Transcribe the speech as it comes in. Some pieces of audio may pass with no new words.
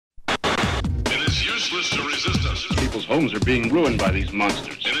useless to resist us. People's homes are being ruined by these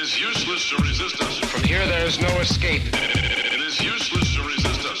monsters. It is useless to resist us. From here, there is no escape. It is useless to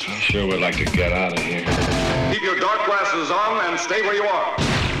resist us. I sure would like to get out of here. Keep your dark glasses on and stay where you are.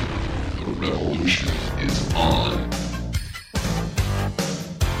 The revolution is on.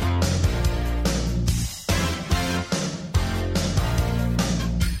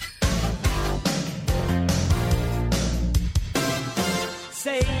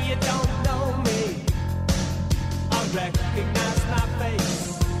 Say you don't know me, I recognize my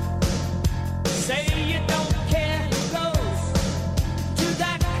face. Say you don't care who goes to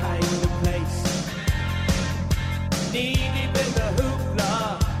that kind of place. Knee deep in the hoopla,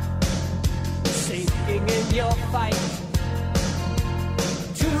 sinking in your fight.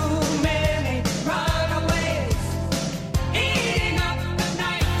 Too many runaways, eating up the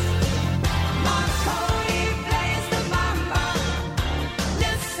night. Marconi plays the mama.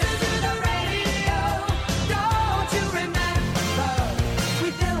 Listen to the radio. Don't you remember? We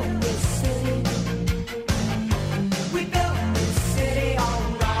built this city. We built this city on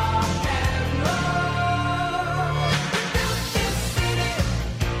rock and roll.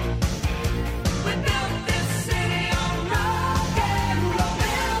 We built this city on rock and roll.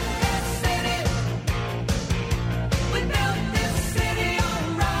 We built this city on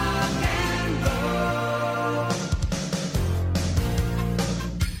rock and roll.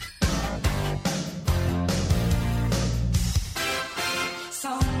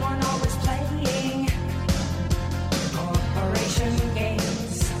 Someone always playing corporation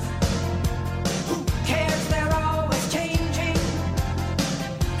games. Who cares? They're always changing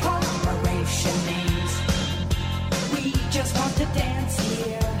corporation names. We just want to dance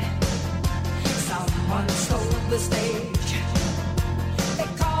here. Someone stole the stage. They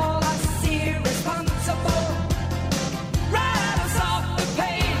call us irresponsible. Write us off the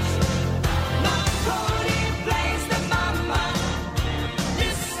page. Marconi plays the mama.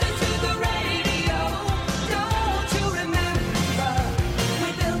 Listen to the radio. Don't you remember? We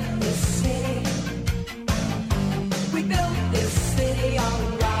built this city. We built this city on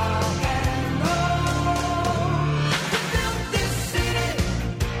rock and roll. We built this city.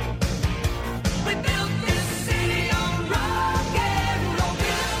 We built this city on rock and roll.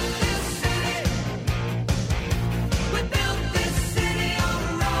 Built this city. We built this city on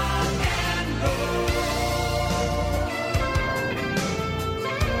rock and roll.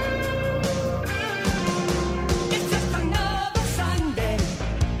 It's just another Sunday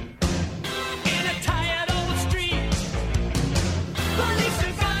in a tired old street. Police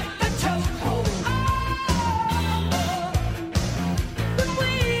have got the chokehold. But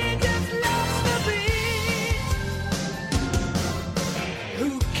we just lost the beat. Who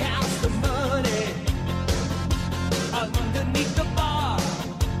counts the money underneath the bar?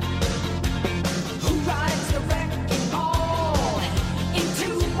 Who rides the wrecking ball into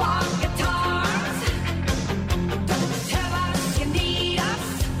our guitars? Don't tell us you need us,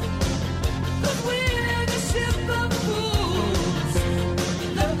 'cause we're the simple fools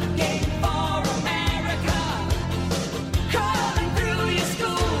looking for America, crawling through your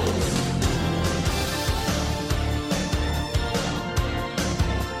schools.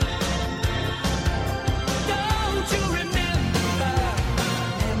 Don't you remember?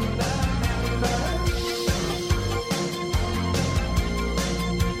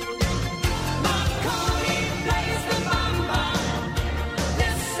 Marconi plays the mama.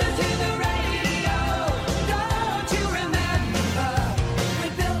 Listen to the radio. Don't you remember? We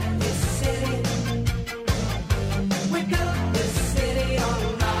built this city. We built this city on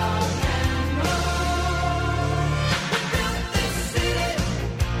rock and roll. We built this city.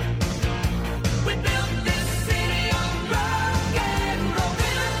 We built this city on rock and roll.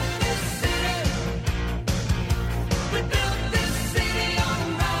 Built this city. We built this city on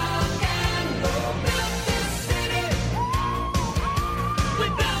rock and roll. Built this city. We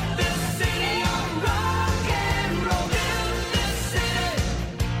built this city on rock and roll. Built this city.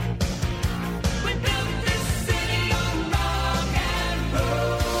 We built this city on rock and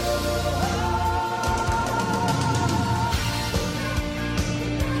roll.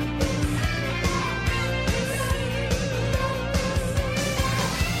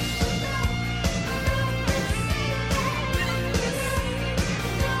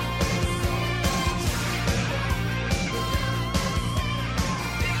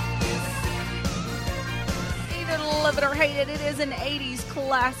 Either love it or hate it, it is an 80s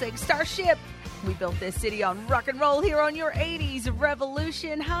classic. Starship. We built this city on rock and roll here on your 80s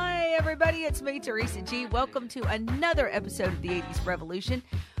Revolution. Hi, everybody. It's me, Teresa G. Welcome to another episode of the 80s Revolution,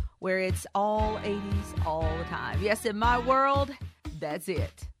 where it's all 80s all the time. Yes, in my world, that's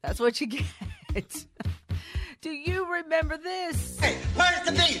it. That's what you get. Do you remember this? Hey, where's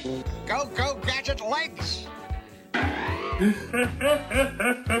the beef? Go, gadget legs.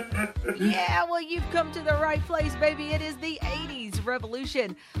 Yeah, well, you've come to the right place, baby. It is the 80s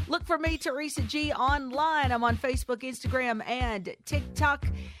Revolution. Look for me, Teresa G, online. I'm on Facebook, Instagram, and TikTok.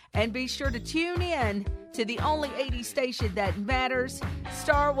 And be sure to tune in to the only 80s station that matters,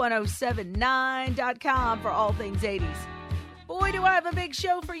 star1079.com for all things 80s. Boy, do I have a big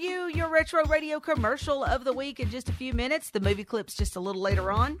show for you. Your retro radio commercial of the week in just a few minutes. The movie clip's just a little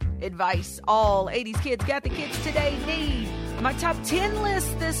later on. Advice all 80s kids got the kids today need. My top 10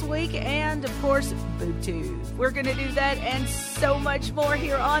 list this week. And, of course, Boob Tube. We're going to do that and so much more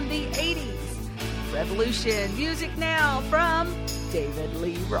here on the 80s Revolution. Music now from David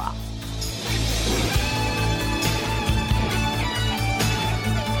Lee Roth.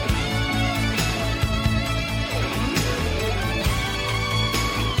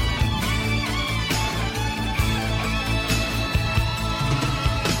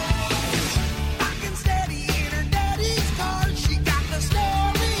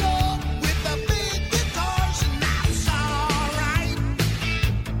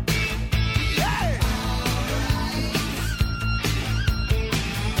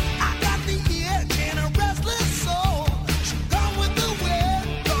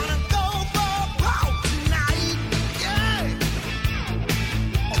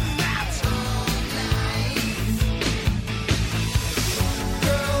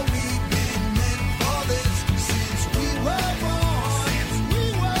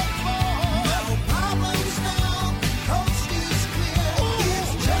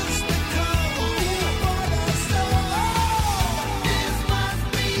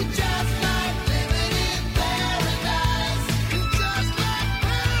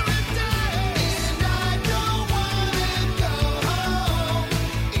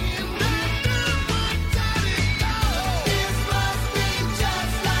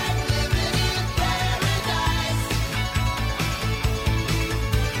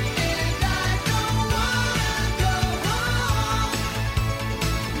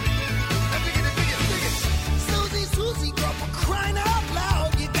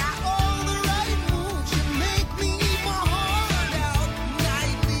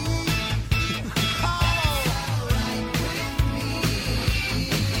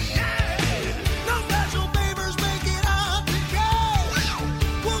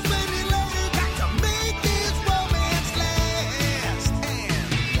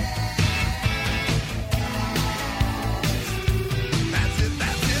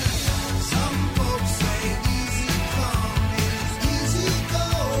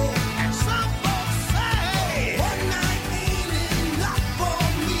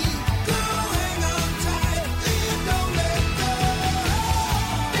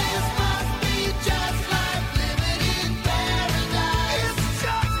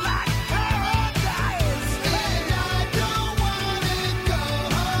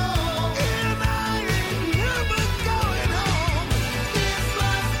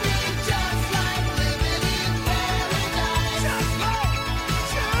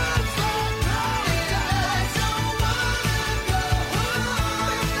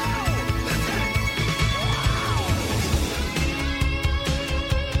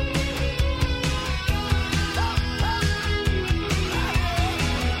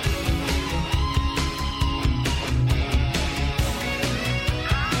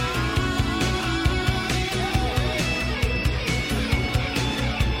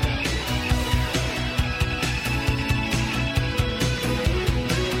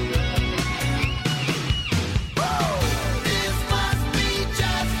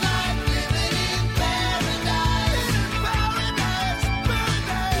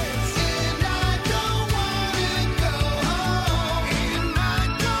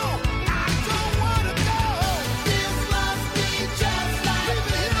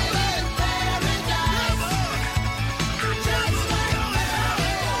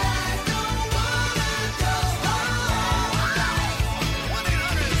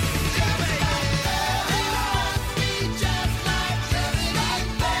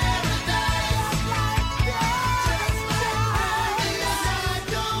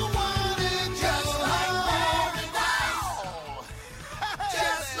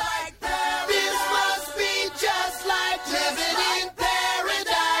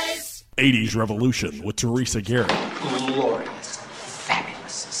 '80s Revolution with Teresa Garrett. Glorious,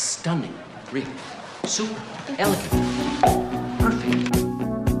 fabulous, stunning, really, super, elegant, perfect.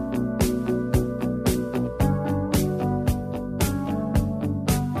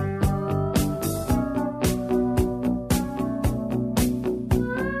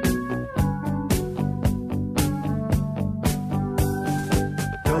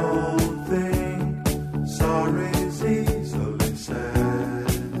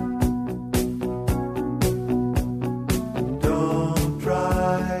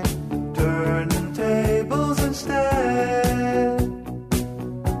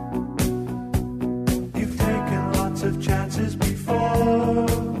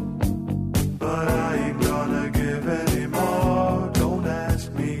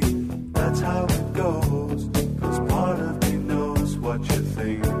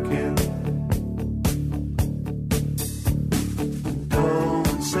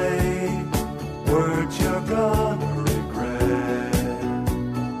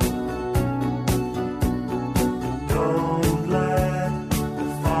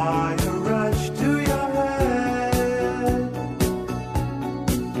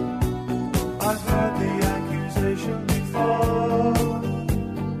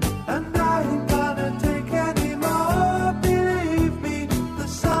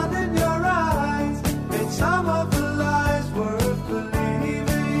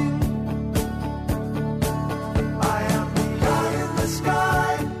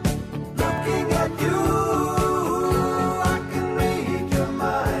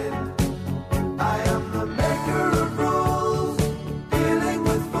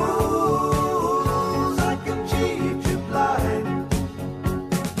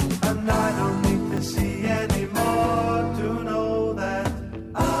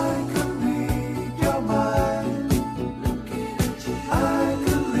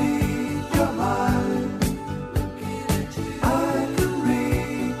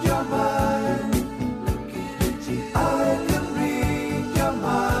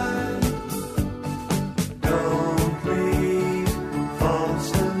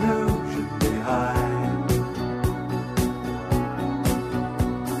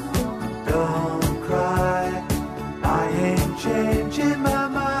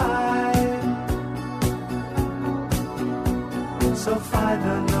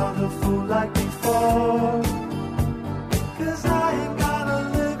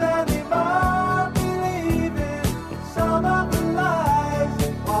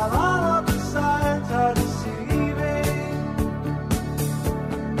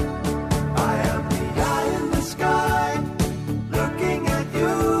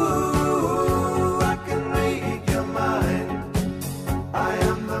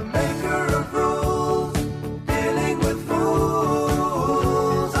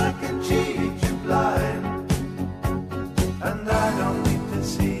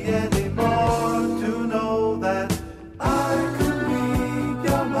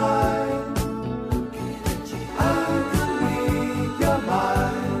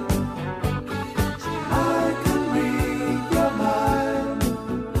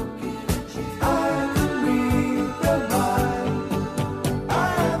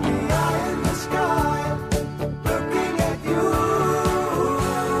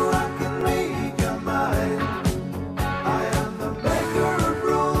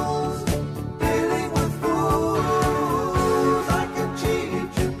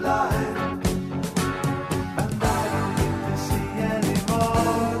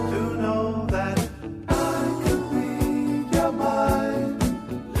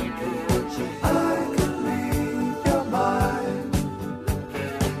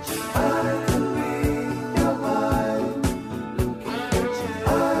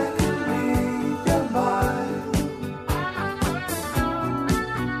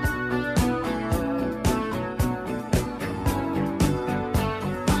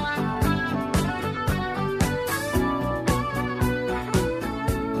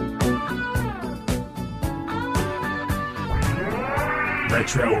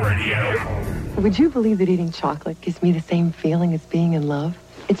 Retro Radio. Would you believe that eating chocolate gives me the same feeling as being in love?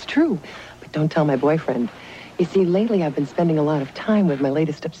 It's true, but don't tell my boyfriend. You see, lately I've been spending a lot of time with my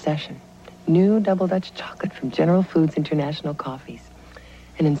latest obsession. New Double Dutch chocolate from General Foods International Coffees.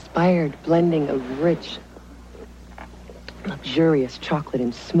 An inspired blending of rich, luxurious chocolate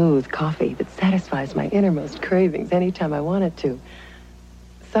and smooth coffee that satisfies my innermost cravings anytime I want it to.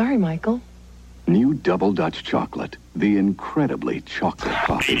 Sorry, Michael. New Double Dutch chocolate. The incredibly chocolate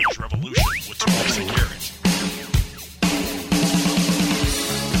coffee. 80s Revolution with Teresa Garrett.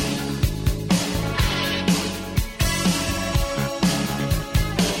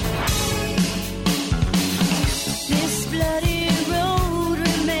 This bloody road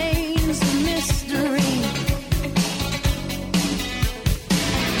remains a mystery.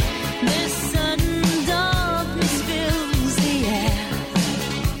 This sudden darkness fills the air.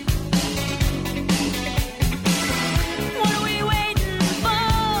 What are we waiting for?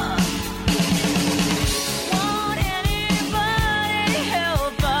 Won't anybody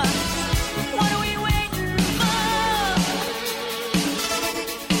help us? What are we waiting for?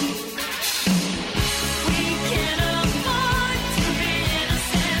 We can't afford to be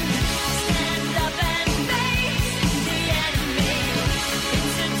innocent. Stand up and face the enemy.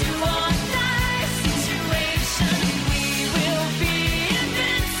 It's a do or die situation. We will be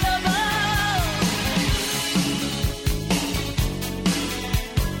invincible.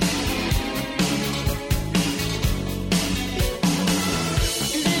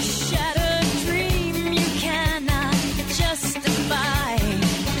 This shattered dream you cannot justify.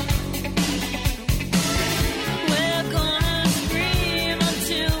 We're gonna scream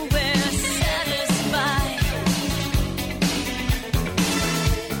until we're satisfied.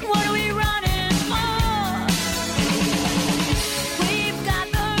 What are we running for? We've got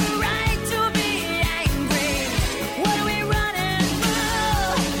the right to be angry. What are we running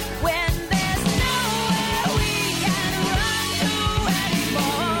for? When there's nowhere we can run to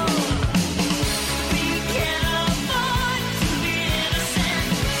anymore. We can't afford to be innocent.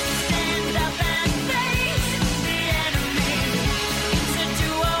 Stand up and face the enemy. It's a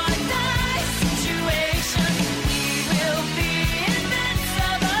do or die situation. We will be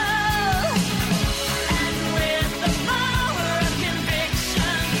invincible. And with the power of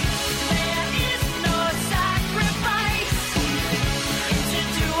conviction, there is no sacrifice. It's a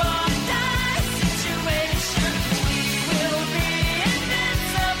do or die situation. We will be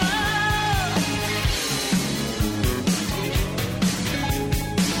invincible.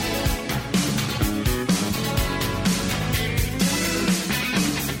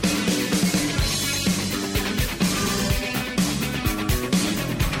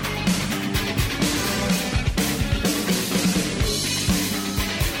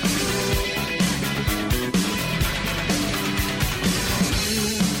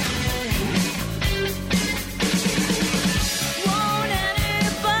 Won't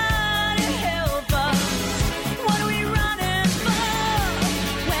anybody help us? What are we running for?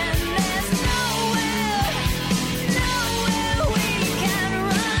 When there's nowhere we can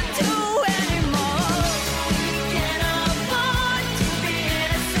run to anymore. We can't afford to be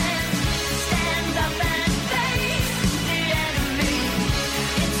innocent. Stand up and face the enemy.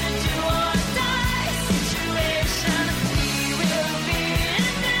 It's a do or die situation. We will be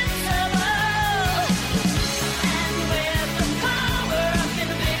invincible. And with the power of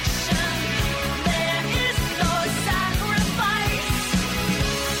conviction, there is no sacrifice.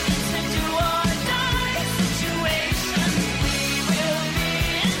 It's a do or die situation. We will be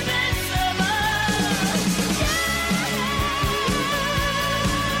invincible.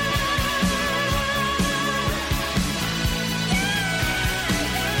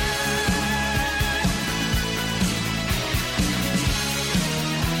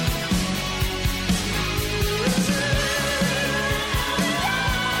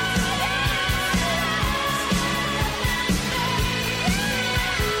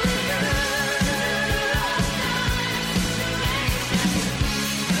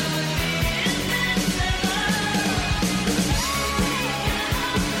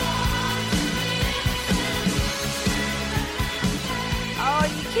 Oh,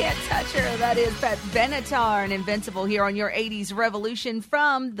 you can't touch her. That is Pat Benatar and Invincible here on your 80s Revolution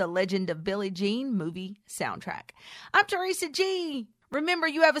from the Legend of Billie Jean movie soundtrack. I'm Teresa G. Remember,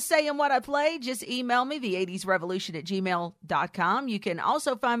 you have a say in what I play. Just email me, the80srevolution@gmail.com. You can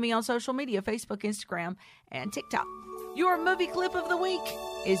also find me on social media, Facebook, Instagram, and TikTok. Your movie clip of the week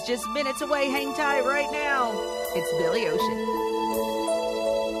is just minutes away. Hang tight right now. It's Billy Ocean.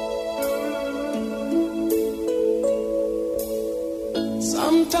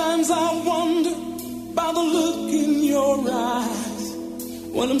 Sometimes I wonder by the look in your eyes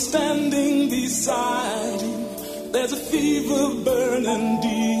When I'm standing beside you, there's a fever burning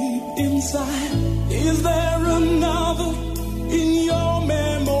deep inside. Is there another in your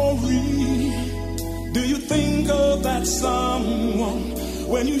memory? Do you think of that someone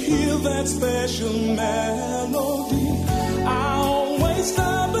when you hear that special melody? I always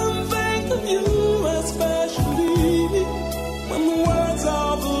stop and think of you, especially when the words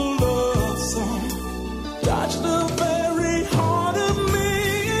of a love song touch the very heart of me.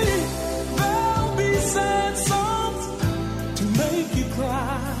 There'll be sad songs to make you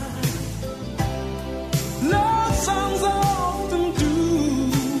cry. Love songs often do.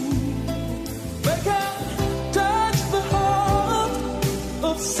 They can touch the heart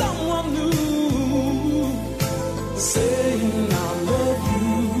of someone new, saying I love you.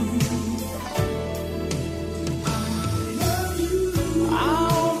 I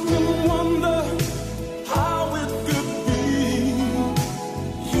often wonder how it could be,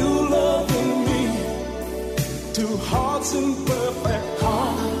 you loving me, two hearts in perfect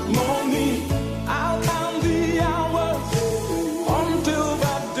harmony. I'll count the hours until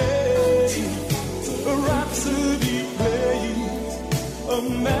that day a rhapsody plays, a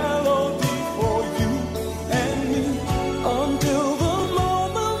melody for you and me, until the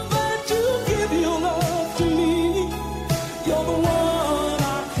moment that you give your love to me. You're the one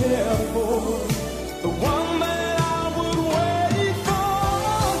I care for, the one that I would wait for.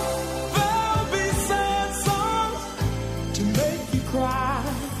 There'll be sad songs to make you cry.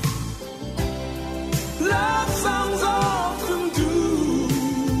 Love songs often do.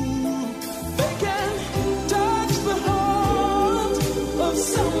 They can touch the heart of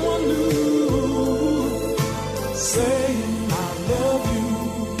someone new, saying I love you.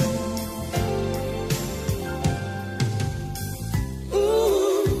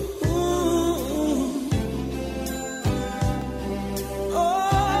 Ooh, ooh. Oh,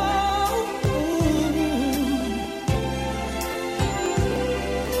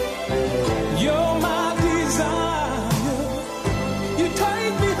 you're my desire. You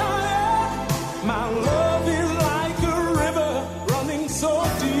take me higher. My love is like a river running so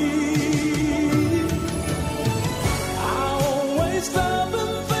deep. I always stop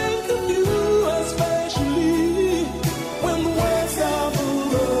and think of you, especially when the words of a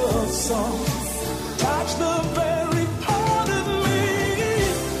love song touch the very part of me.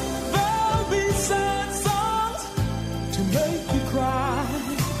 There'll be sad songs to make you cry.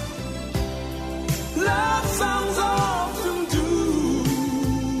 Love songs often do.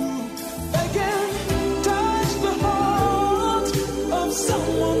 They can touch the heart of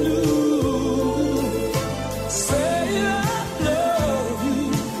someone new, say I love you.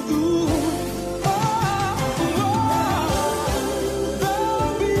 Ooh, oh,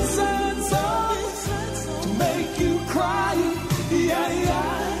 there'll be sad songs to make you cry. Yeah,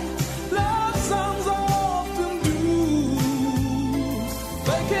 yeah. Love songs often do.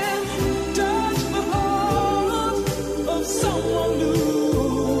 They can touch the heart of someone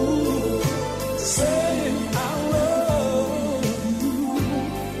new, saying I love you.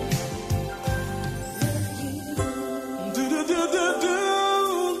 Do do do do do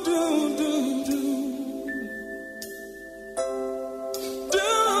do do do. Do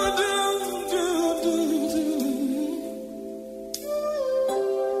do do do do.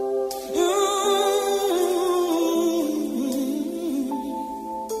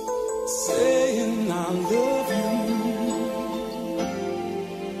 Saying I love you.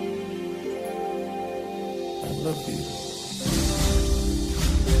 I love you.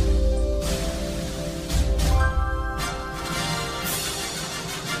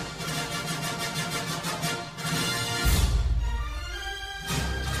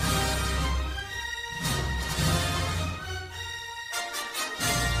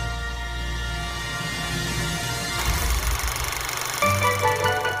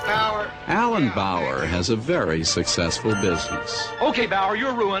 Alan Bauer has a very successful business. Okay, Bauer,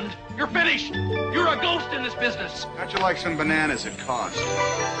 you're ruined. You're finished. You're a ghost in this business. How'd you like some bananas at cost?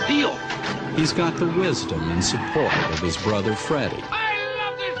 Deal. He's got the wisdom and support of his brother Freddie. I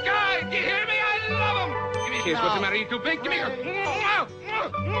love this guy. Do you hear me? I love him. Give me a kiss. What's the matter? You too big? Give me your...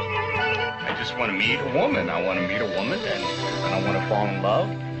 I just want to meet a woman. I want to meet a woman, and I want to fall in love.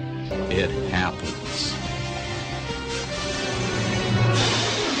 It happens.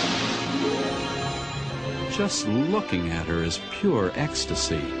 Just looking at her is pure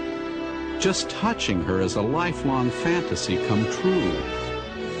ecstasy. Just touching her is a lifelong fantasy come true.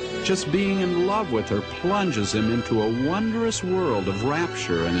 Just being in love with her plunges him into a wondrous world of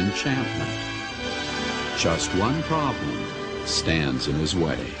rapture and enchantment. Just one problem stands in his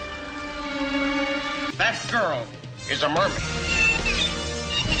way. That girl is a mermaid.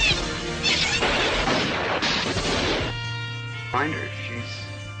 Find her.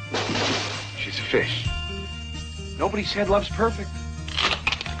 She's a fish. Nobody said love's perfect.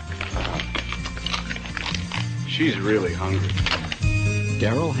 She's really hungry.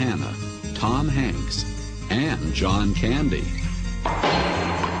 Daryl Hannah, Tom Hanks, and John Candy.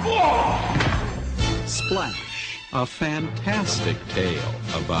 Splash, a fantastic tale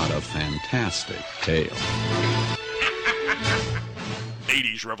about a fantastic tale.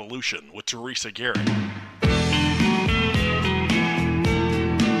 80s Revolution with Teresa Garrett.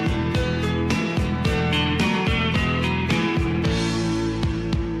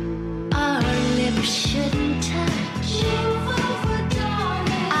 Our lips shouldn't touch.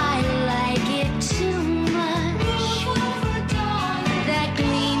 I like it too much. That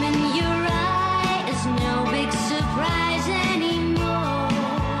gleam in your eye is no big surprise anymore.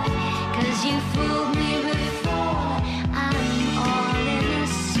 'Cause you fooled me before. I'm all in a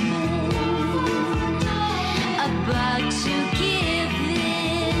spin, about to give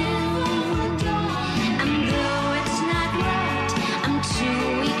in. And though it's not right, I'm too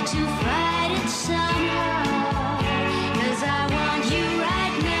weak to fight it somehow. 'Cause I want you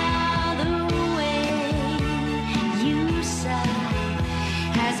right now, the way you sigh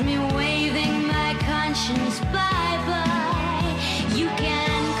has me waving my conscience bye-bye. You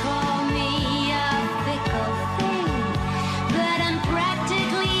can call me a fickle thing, but I'm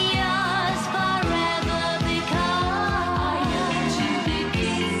practically yours forever because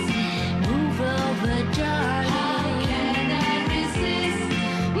move over, darling. How can I resist?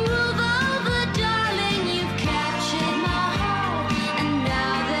 Move over, darling. You've captured my heart, and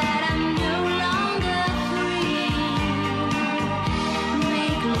now that I'm no longer free,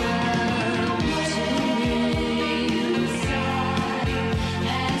 make love to me.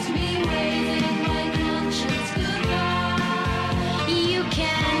 Has me waving my conscience goodbye. You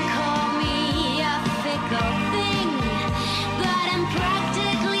can call me a fickle thing, but I'm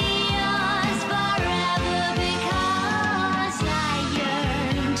practically yours forever because I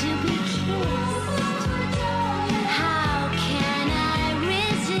yearn to be kissed. How can I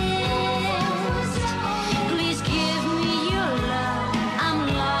resist? Please give me your love. I'm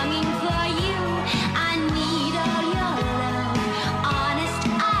longing for you. I need all your love. Honest,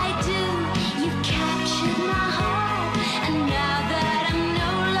 I do. You've captured my heart, and now that I'm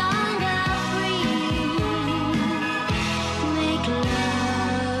no longer free, make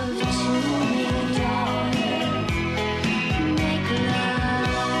love to me. Make love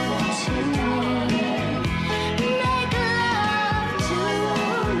to me. Make love to me.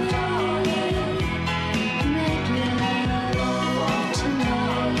 Make love to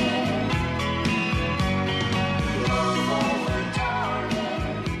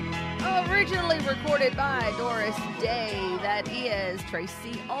Originally recorded by Doris Day, that is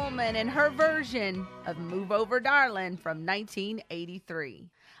Tracy Ullman and her version of Move Over Darling from 1983.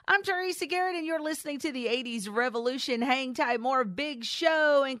 I'm Teresa Garrett, and you're listening to the 80s Revolution. Hang tight, more big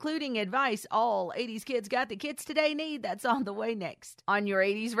show, including advice all 80s kids got the kids today need. That's on the way next on your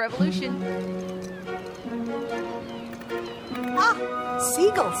 80s Revolution. Ah,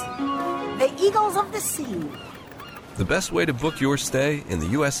 seagulls. The eagles of the sea. The best way to book your stay in the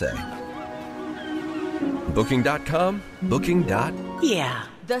USA. Booking.com, booking.yeah.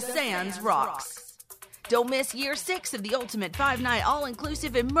 The Sands rocks. Don't miss year 6 of the ultimate 5-night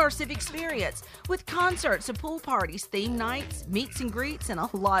all-inclusive immersive experience with concerts and pool parties, theme nights, meets and greets, and a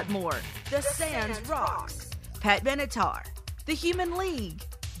lot more. The Sands rocks. Pat Benatar, The Human League,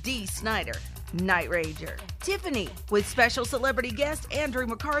 Dee Snider, Night Ranger, Tiffany with special celebrity guest Andrew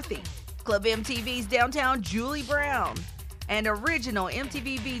McCarthy, Club MTV's Downtown Julie Brown, and original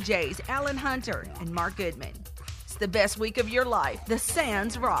MTV VJs Alan Hunter and Mark Goodman. It's the best week of your life. The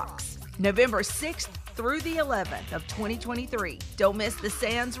Sands rocks. November 6th through the 11th of 2023. Don't miss The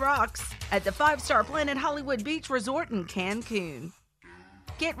Sands rocks at the 5-star Planet Hollywood Beach Resort in Cancun.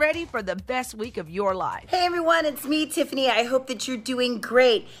 Get ready for the best week of your life. Hey everyone, it's me, Tiffany. I hope that you're doing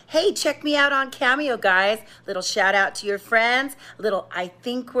great. Hey, check me out on Cameo, guys. Little shout out to your friends. Little I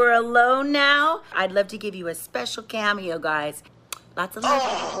think we're alone now. I'd love to give you a special cameo, guys. Lots of love.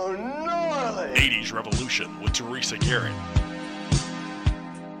 Oh, gnarly! 80s Revolution with Teresa Garrett.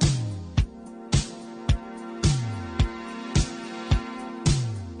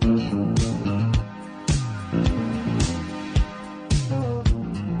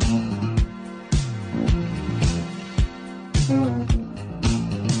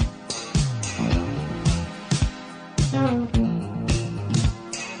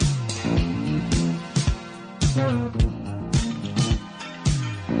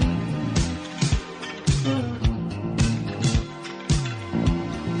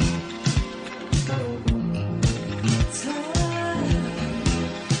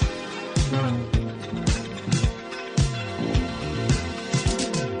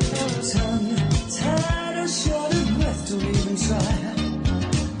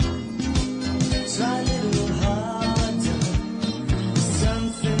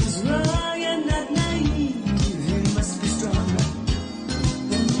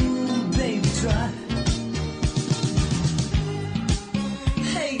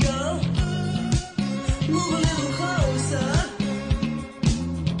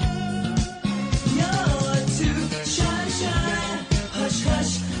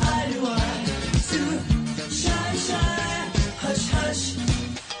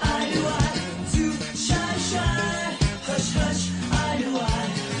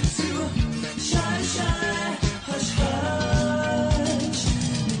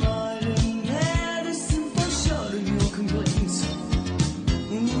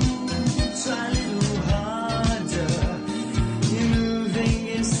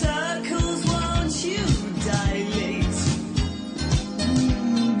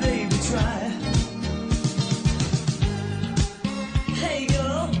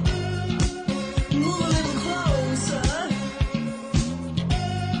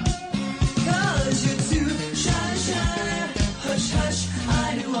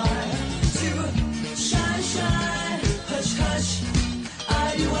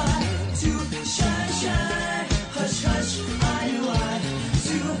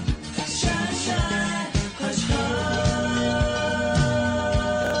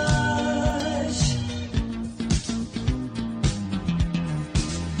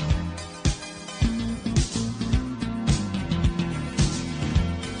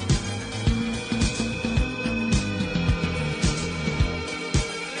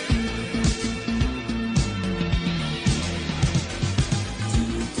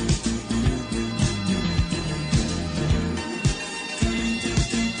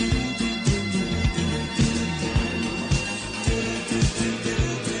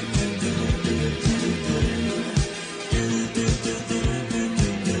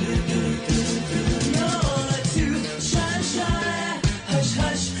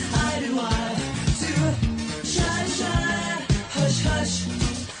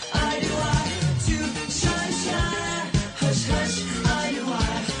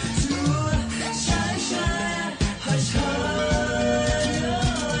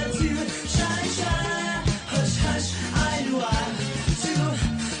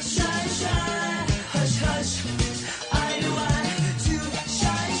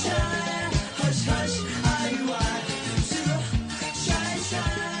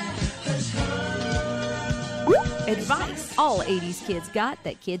 Advice all 80s kids got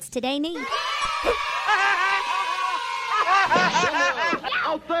that kids today need.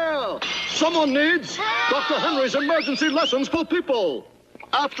 Out there! Someone needs Dr. Henry's emergency lessons for people.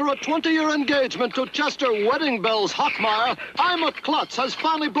 After a 20-year engagement to Chester Wedding Bells Hockmeyer, Ima Klutz has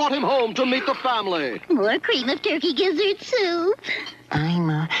finally brought him home to meet the family. More cream of turkey gizzard soup.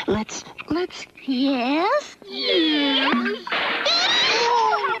 Ima, let's... Yes? Yes.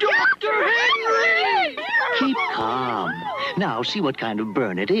 Dr. Henry! Keep calm. Now, see what kind of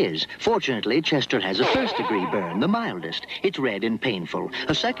burn it is. Fortunately, Chester has a first-degree burn, the mildest. It's red and painful.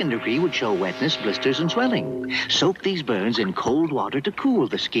 A second degree would show wetness, blisters, and swelling. Soak these burns in cold water to cool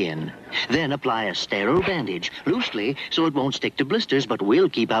the skin. Then apply a sterile bandage, loosely, so it won't stick to blisters, but will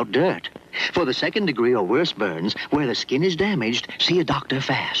keep out dirt. For the second degree or worse burns, where the skin is damaged, see a doctor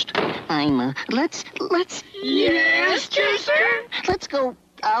fast. Ima, let's... Yes, Chester? Let's go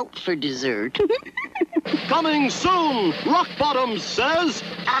out for dessert. Coming soon, Rock Bottoms says...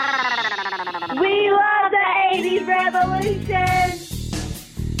 We love the 80s revolution!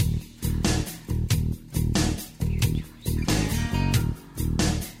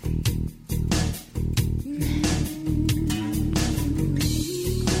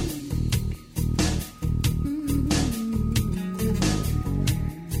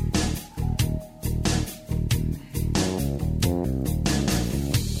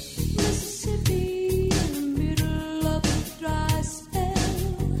 Mississippi, in the middle of a dry spell.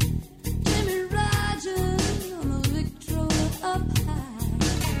 Jimmy Rogers on a Victrola up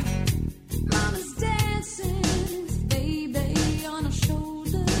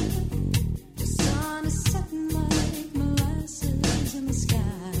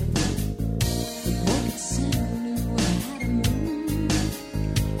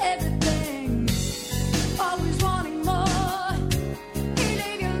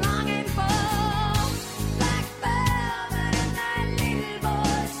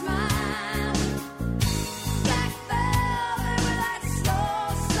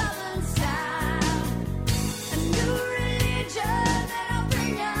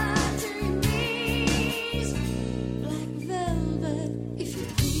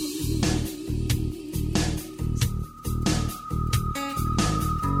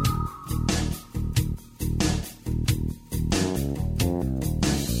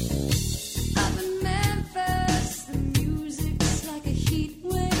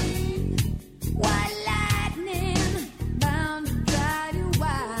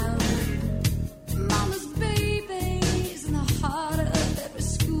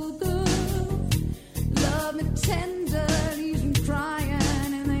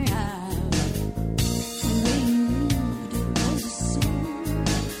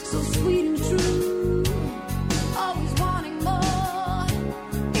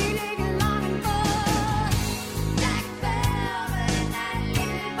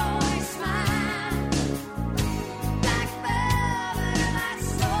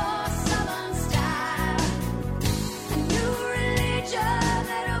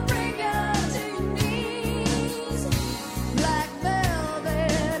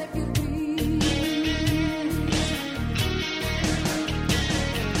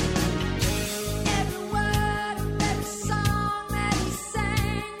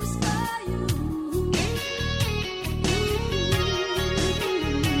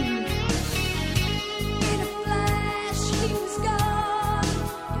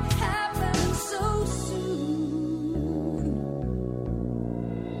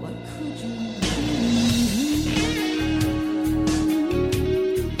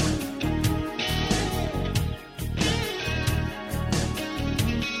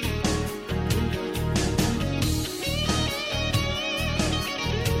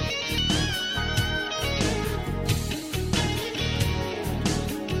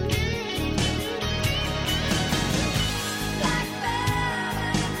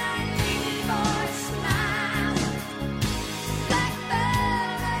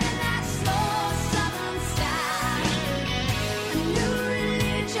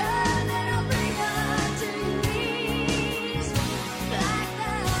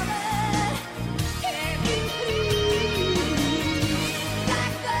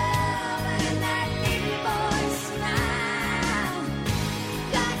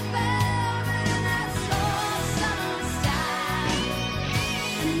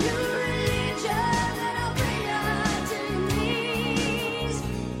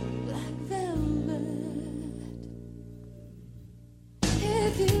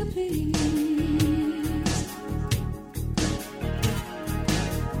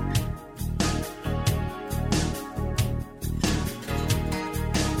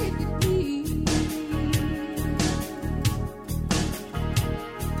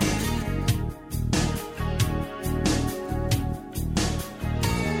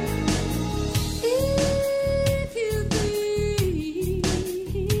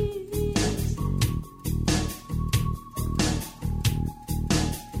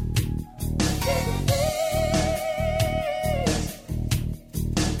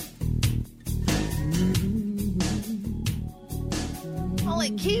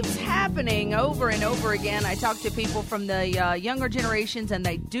it keeps happening over and over again. I talk to people from the younger generations, and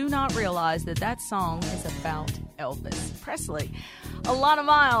they do not realize that that song is about Elvis Presley. A Lot of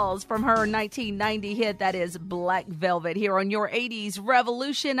Miles from her 1990 hit, that is Black Velvet, here on your 80s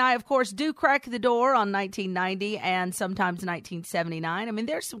Revolution. I, of course, do crack the door on 1990 and sometimes 1979. I mean,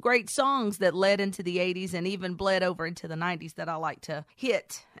 there's some great songs that led into the 80s and even bled over into the 90s that I like to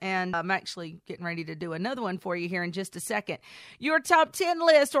hit. And I'm actually getting ready to do another one for you here in just a second. Your top 10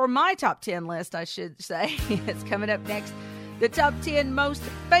 list, or my top 10 list, I should say, is coming up next. The top 10 most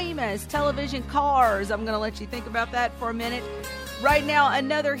famous television cars. I'm going to let you think about that for a minute. Right now,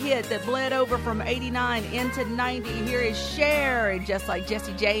 another hit that bled over from 89 into 90. Here is Cher, and just like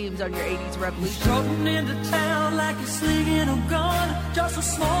Jesse James on your 80s Revolution. Strutting into town like you're slinging a gun. Just a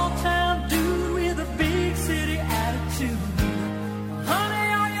small town dude with a big city attitude.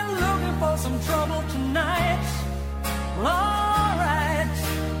 Honey, are you looking for some trouble tonight? Well, alright.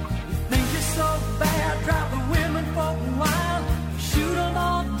 You think you're so bad, drive the women for a while. Shoot them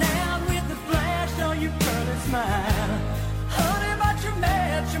all down with the flash on your pearly smile. Honey, but you're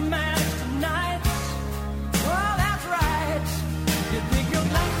mad tonight. Well, that's right. You think you'll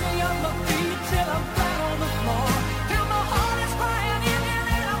knock me on my feet till I'm flat on the floor. Till my heart is crying in and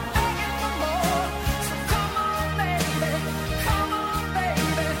then I'm begging for more. So come on, baby. Come on,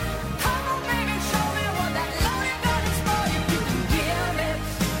 baby. Come on, baby. Show me what that love you got is for. If you can give it,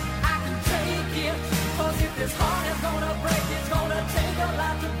 I can take it. 'Cause if this heart is gonna break, it's gonna take a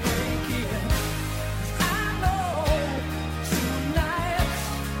lot to break it. I know tonight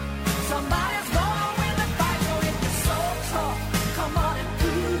somebody's gonna win the fight. So if you're so tough, come on and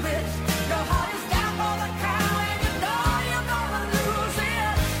prove it. Your heart is down for the count and you know you're gonna lose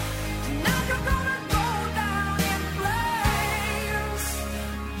it. Tonight you're gonna go down in flames,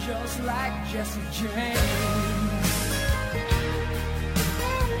 just like Jesse James.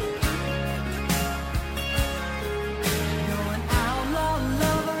 You're an outlaw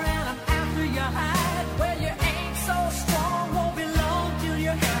lover and I'm after your hide. Well, you ain't so strong, won't be long till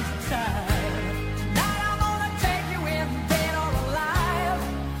your hands are tied. Tonight I'm gonna take you in, dead or alive.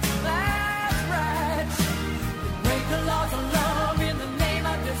 That's right. Break the laws of love in the name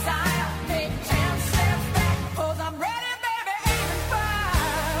of desire. Take 10 steps back, 'cause I'm ready, baby, aim and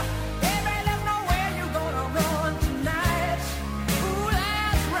fire. Baby, let's know where you're gonna run tonight. Ooh,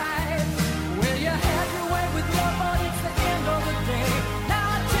 that's right. Well, you had your way with love, but it's the end of the day. Now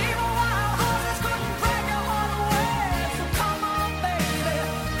a team of wild horses couldn't drag your heart away. So come on, baby.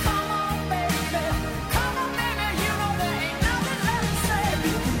 Come on, baby. Come on, baby. You know there ain't nothing left to say. If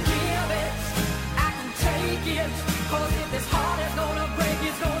you can give it, I can take it. 'Cause if this heart is gonna break,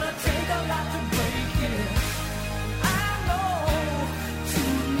 it's gonna take a lot to break it. I know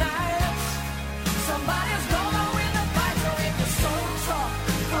tonight somebody's gonna win the fight. So if you're so tough,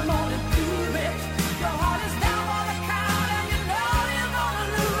 come on and prove it. Your heart is down for the count and you know you're gonna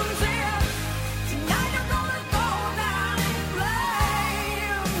lose it. Tonight you're gonna go down in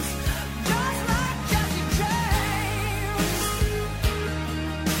flames, just like Jesse James.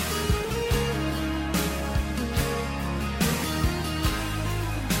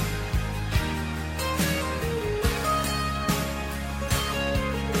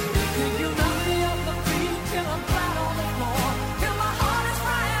 Think you knock me off my feet till I'm flat on the floor. Till my heart is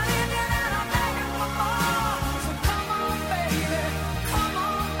crying in and I'm begging for more. So come on, baby. Come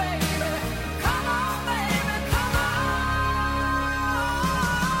on, baby. Come on, baby. Come on.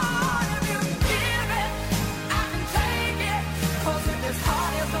 If you give it, I can take it. 'Cause if this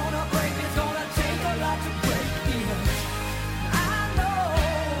heart is gonna break, it's gonna take a lot to break it. I know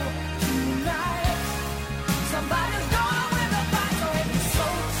tonight somebody's gonna win the fight. So if you're so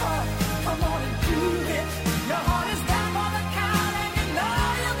tough, come on and prove it. Your heart is down for the count and you know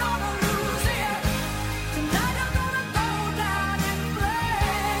you're gonna lose it. Tonight you're gonna go down in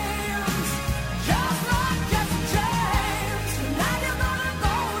flames, just like Jesse James. Tonight you're gonna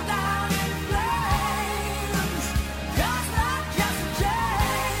go down in flames, just like Jesse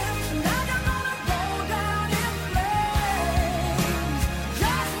James. Tonight you're gonna go down in flames,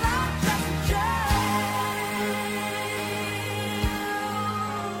 just like Jesse James.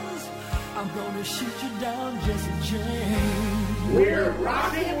 I'm gonna shoot you down, Jesse James. We're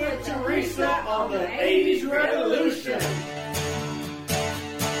rocking with Teresa on the 80s Revolution.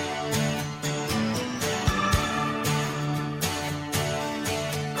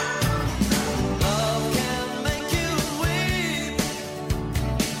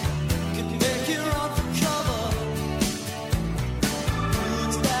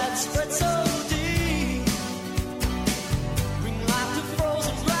 Spread so deep, bring life to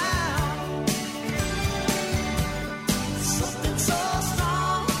frozen ground. Something so strong.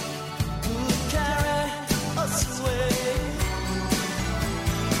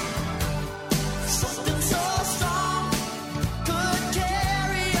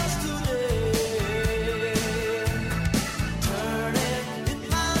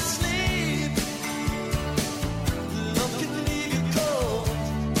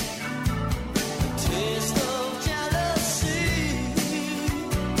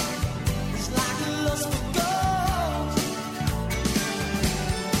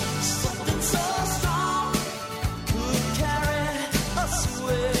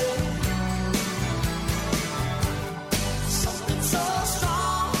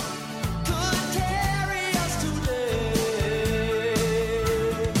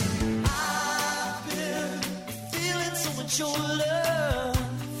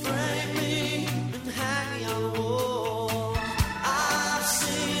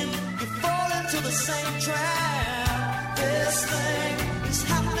 the same trap. This thing is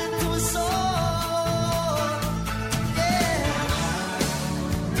happening to us all. Yeah.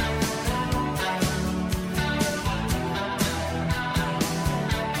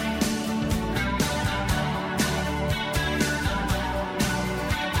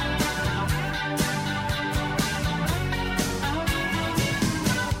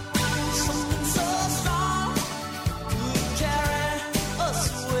 Something so strong could carry us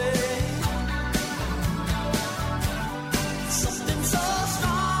away. Something so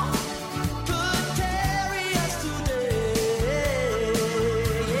strong could carry us today.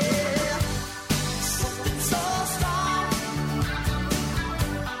 Yeah. Something so strong.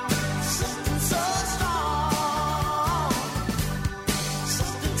 Something so strong.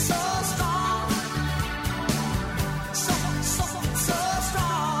 Something so strong. Something so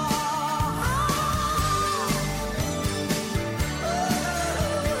strong.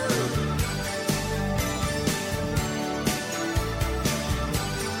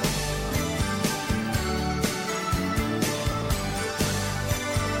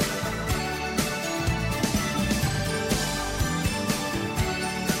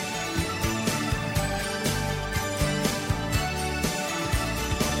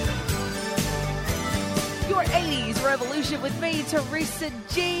 Your 80s Revolution with me, Teresa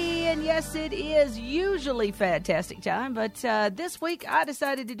G. And yes, it is usually fantastic time, but this week I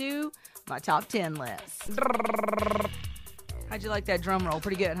decided to do my top 10 list. How'd you like that drum roll?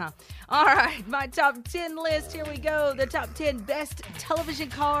 Pretty good, huh? All right, my top 10 list. Here we go. The top 10 best television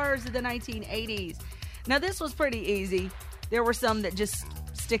cars of the 1980s. Now, this was pretty easy. There were some that just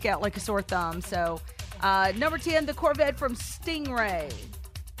stick out like a sore thumb. So, number 10, the Corvette from Stingray.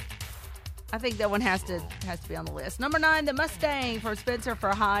 I think that one has to be on the list. Number 9, the Mustang from Spencer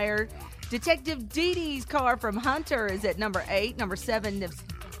for Hire. Detective Dee Dee's car from Hunter is at number 8. Number 7 is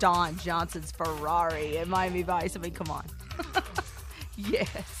Don Johnson's Ferrari at Miami Vice. I mean, come on.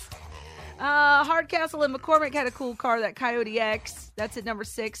 Yes. Hardcastle and McCormick had a cool car, that Coyote X. That's at number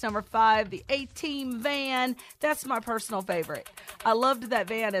 6. Number 5, the A-Team van. That's my personal favorite. I loved that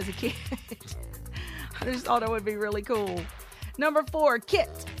van as a kid. I just thought it would be really cool. Number 4, Kit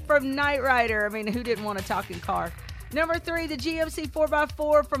from Knight Rider. I mean, who didn't want a talking car? Number 3, the GMC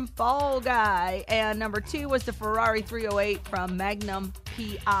 4x4 from Fall Guy. And number 2 was the Ferrari 308 from Magnum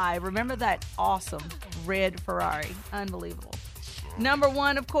PI. Remember that awesome red Ferrari? Unbelievable. Number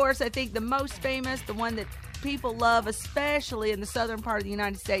 1, of course, I think the most famous, the one that people love, especially in the southern part of the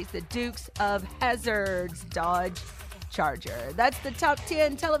United States, the Dukes of Hazzard's Dodge Charger. That's the top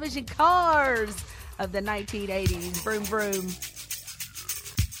 10 television cars of the 1980s. Vroom, vroom.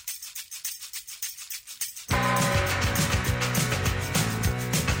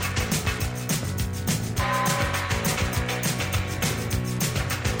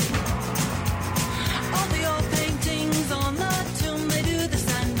 All the old paintings on the tomb, they do the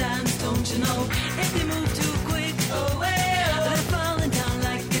sun dance, don't you know? If they move too quick, oh well, they're falling down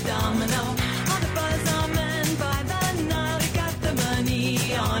like a domino. All the buzz on men by the Nile, they got the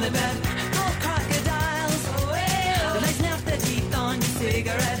money on a bet. Old crocodiles, oh well, they snap their teeth on your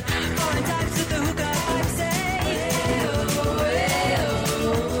cigarette. Foreign types with the hookah pipe say, oh well,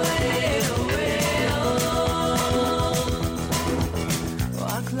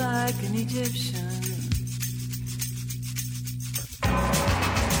 walk like an Egyptian.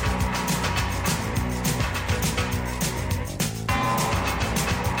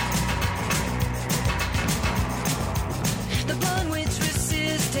 The blonde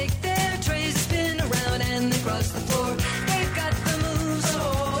waitresses take their trays, spin around and they cross the floor. They've got the moves,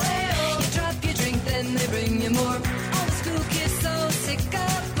 oh well. You drop your drink, then they bring you more. All the school kids so sick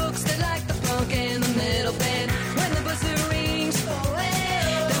of books, they like the funk and the metal band. When the buzzer rings, oh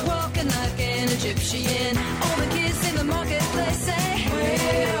well, they're walking like an Egyptian. All the kids in the marketplace say,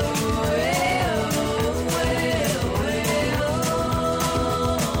 well,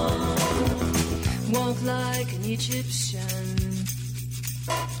 walk like an Egyptian.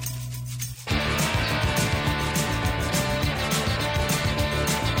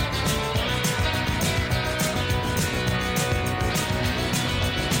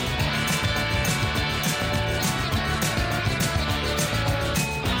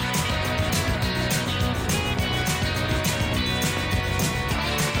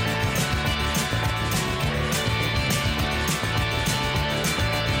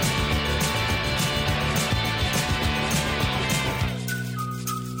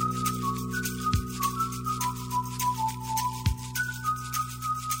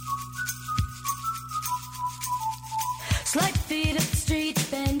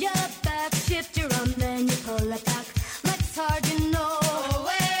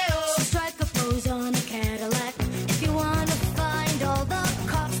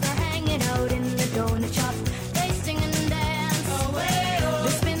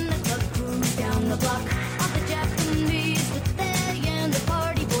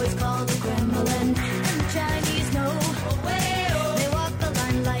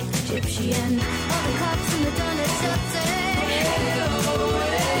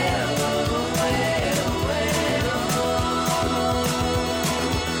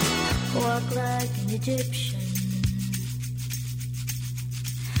 Egyptian.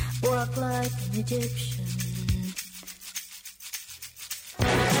 Walk like an Egyptian.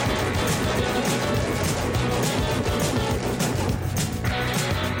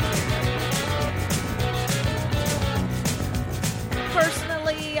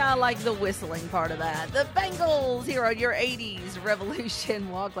 Personally, I like the whistling part of that. The Bengals here on your 80s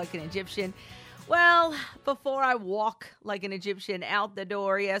Revolution. Walk like an Egyptian. Well, before I walk like an Egyptian out the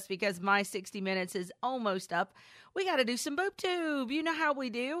door, yes, because my 60 minutes is almost up, we got to do some boob tube. You know how we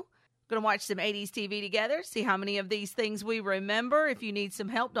do. Going to watch some 80s TV together, see how many of these things we remember. If you need some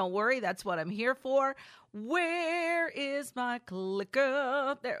help, don't worry. That's what I'm here for. Where is my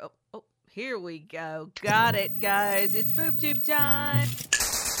clicker? There. Oh, here we go. Got it, guys. It's boob tube time.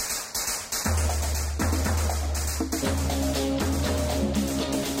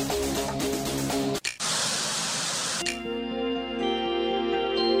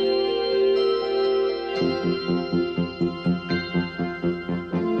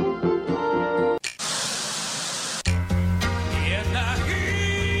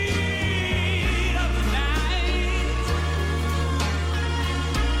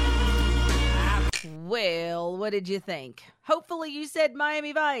 Well, what did you think? Hopefully you said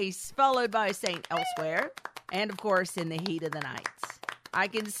Miami Vice, followed by St. Elsewhere, and of course In the Heat of the Night. I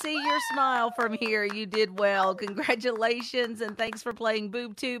can see your smile from here. You did well. Congratulations, and thanks for playing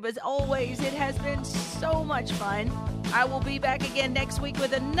Boob Tube. As always, it has been so much fun. I will be back again next week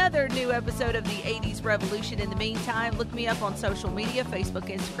with another new episode of the 80s Revolution. In the meantime, look me up on social media, Facebook,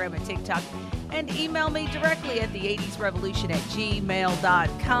 Instagram, and TikTok, and email me directly at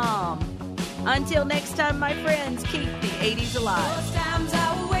the80srevolution@gmail.com. Until next time, my friends, keep the 80s alive. Those times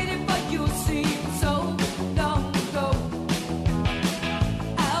I waited for you seem so long ago.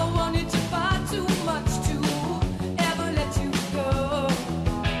 I wanted you far too much to ever let you go.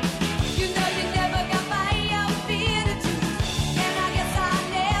 You know you never got my fear to choose, and I guess I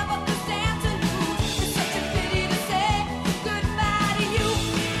never could stand to lose. It's such a pity to say goodbye to you.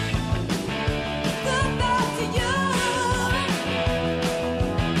 Goodbye to you.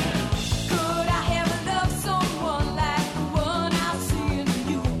 Could I ever love someone like the one I see in you?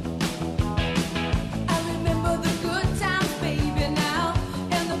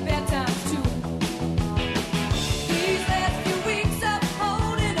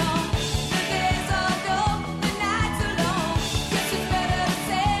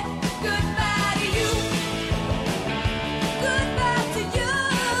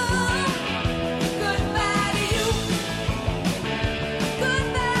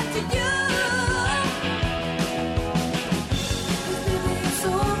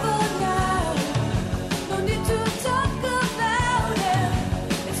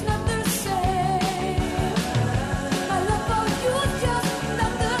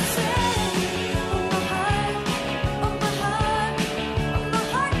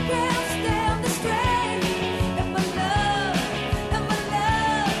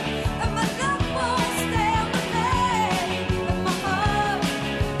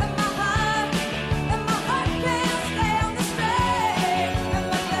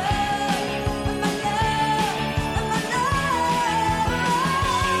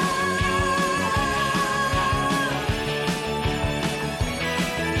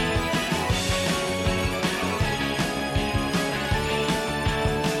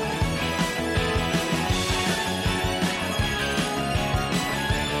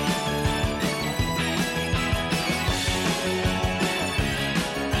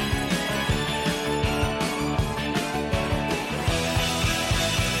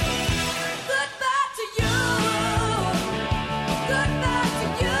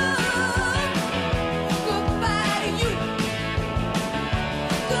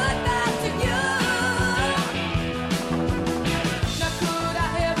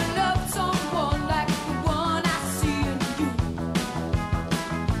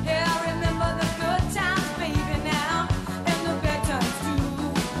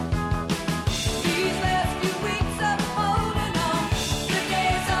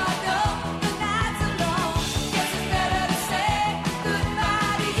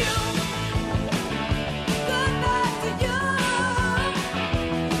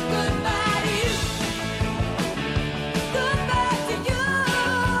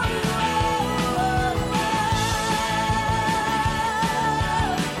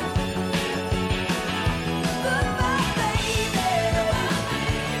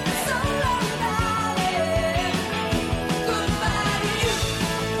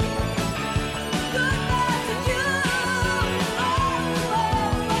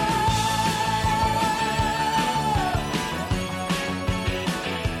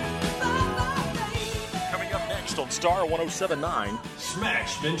 on Star 107.9.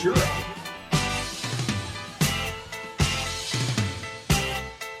 Smash Ventura.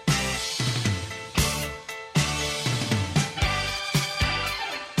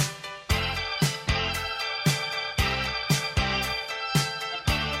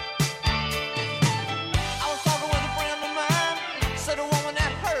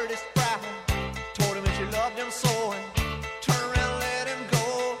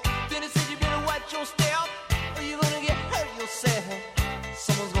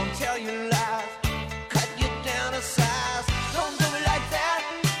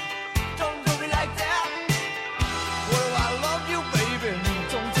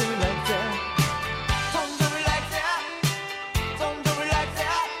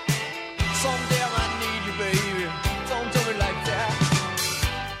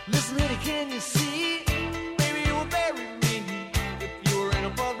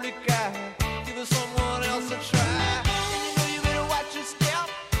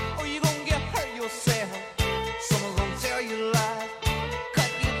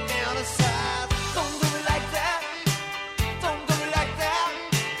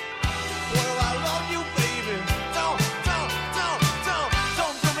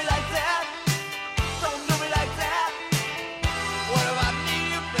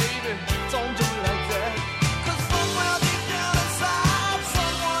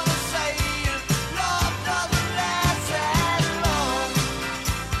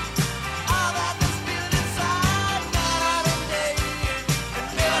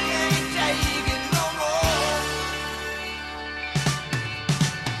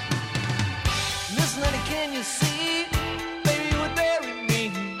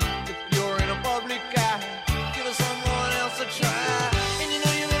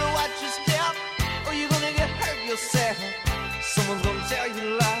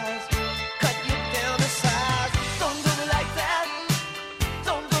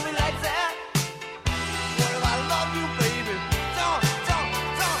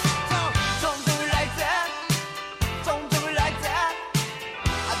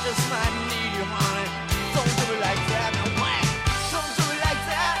 Just might